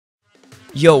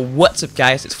Yo, what's up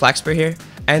guys, it's flaxboi here,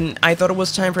 and I thought it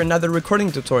was time for another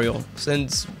recording tutorial,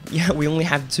 since, yeah, we only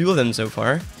have 2 of them so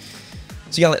far.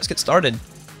 So yeah, let's get started.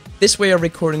 This way of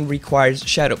recording requires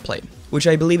Shadowplay, which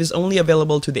I believe is only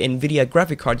available to the NVIDIA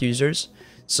graphic card users,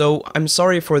 so I'm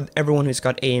sorry for everyone who's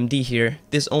got AMD here,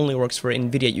 this only works for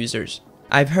NVIDIA users.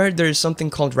 I've heard there is something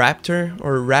called Raptor,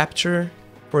 or Rapture,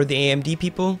 for the AMD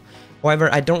people, however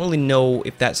I don't really know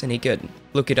if that's any good,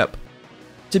 look it up.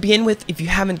 To begin with, if you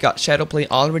haven't got Shadowplay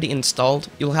already installed,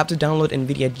 you'll have to download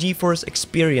NVIDIA GeForce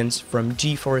Experience from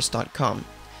geforce.com.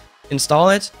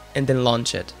 Install it, and then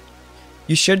launch it.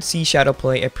 You should see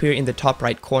Shadowplay appear in the top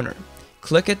right corner.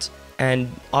 Click it, and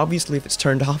obviously if it's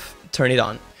turned off, turn it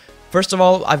on. First of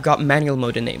all, I've got manual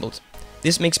mode enabled.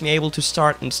 This makes me able to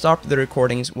start and stop the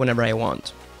recordings whenever I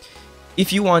want.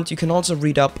 If you want, you can also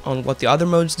read up on what the other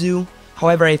modes do,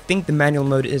 however I think the manual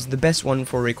mode is the best one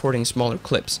for recording smaller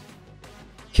clips.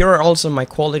 Here are also my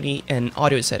quality and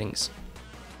audio settings.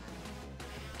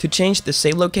 To change the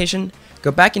save location, go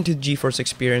back into the GeForce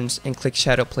Experience and click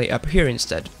Shadowplay up here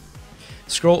instead.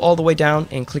 Scroll all the way down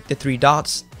and click the 3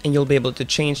 dots and you'll be able to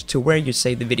change to where you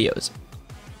save the videos.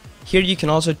 Here you can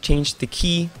also change the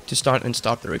key to start and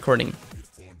stop the recording.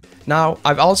 Now,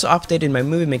 I've also updated my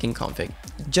movie making config,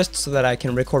 just so that I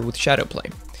can record with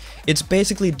Shadowplay. It's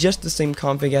basically just the same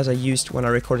config as I used when I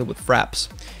recorded with Fraps,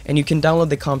 and you can download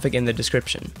the config in the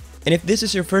description. And if this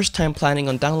is your first time planning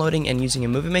on downloading and using a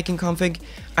movie making config,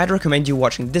 I'd recommend you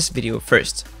watching this video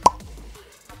first.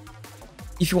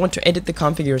 If you want to edit the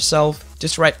config yourself,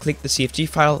 just right click the CSG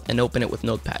file and open it with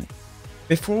Notepad.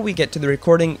 Before we get to the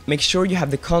recording, make sure you have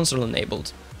the console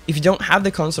enabled. If you don't have the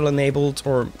console enabled,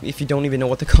 or if you don't even know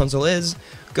what the console is,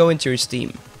 go into your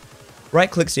Steam.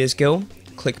 Right click CSGO,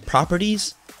 click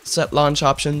Properties, set launch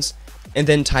options, and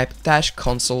then type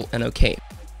 -console and OK.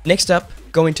 Next up,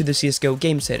 go into the CSGO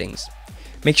game settings.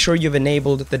 Make sure you've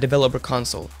enabled the developer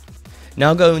console.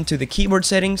 Now go into the keyboard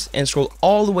settings and scroll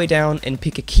all the way down and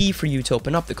pick a key for you to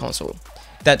open up the console.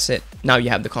 That's it, now you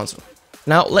have the console.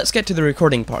 Now let's get to the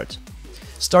recording part.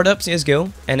 Start up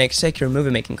CSGO and exec your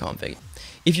movie making config.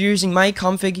 If you're using my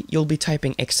config, you'll be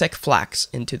typing exec flax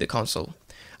into the console.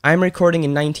 I'm recording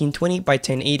in 1920 by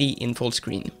 1080 in full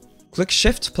screen. Click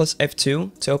Shift plus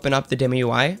F2 to open up the demo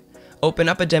UI, open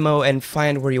up a demo and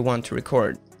find where you want to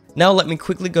record. Now let me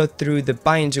quickly go through the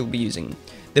binds you'll be using.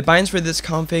 The binds for this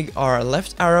config are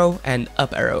left arrow and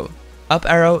up arrow. Up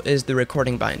arrow is the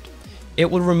recording bind.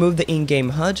 It will remove the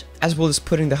in-game HUD as well as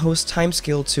putting the host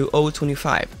timescale to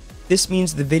 0.25. This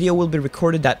means the video will be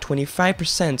recorded at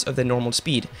 25% of the normal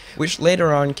speed, which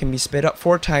later on can be sped up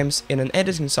 4 times in an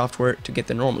editing software to get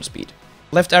the normal speed.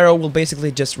 Left arrow will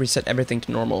basically just reset everything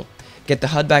to normal, get the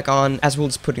HUD back on as well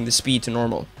as putting the speed to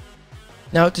normal.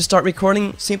 Now to start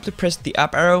recording, simply press the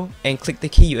up arrow and click the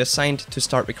key you assigned to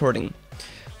start recording.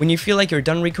 When you feel like you're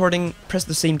done recording, press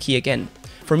the same key again.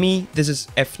 For me, this is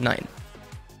F9.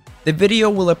 The video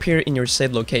will appear in your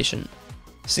save location.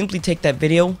 Simply take that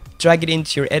video, drag it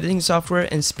into your editing software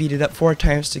and speed it up 4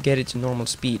 times to get it to normal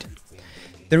speed.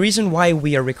 The reason why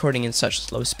we are recording in such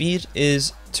slow speed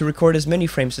is to record as many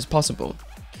frames as possible.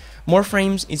 More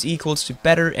frames is equals to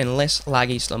better and less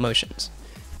laggy slow motions.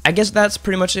 I guess that's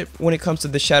pretty much it when it comes to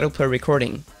the Shadowplay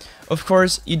recording. Of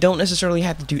course, you don't necessarily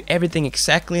have to do everything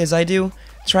exactly as I do.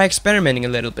 Try experimenting a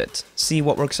little bit, see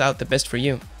what works out the best for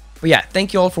you. But yeah,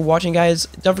 thank you all for watching guys.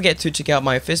 Don't forget to check out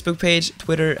my Facebook page,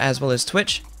 Twitter, as well as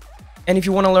Twitch. And if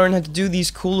you want to learn how to do these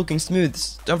cool looking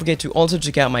smooths, don't forget to also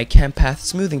check out my cam path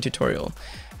smoothing tutorial.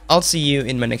 I'll see you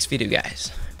in my next video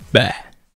guys. Bye.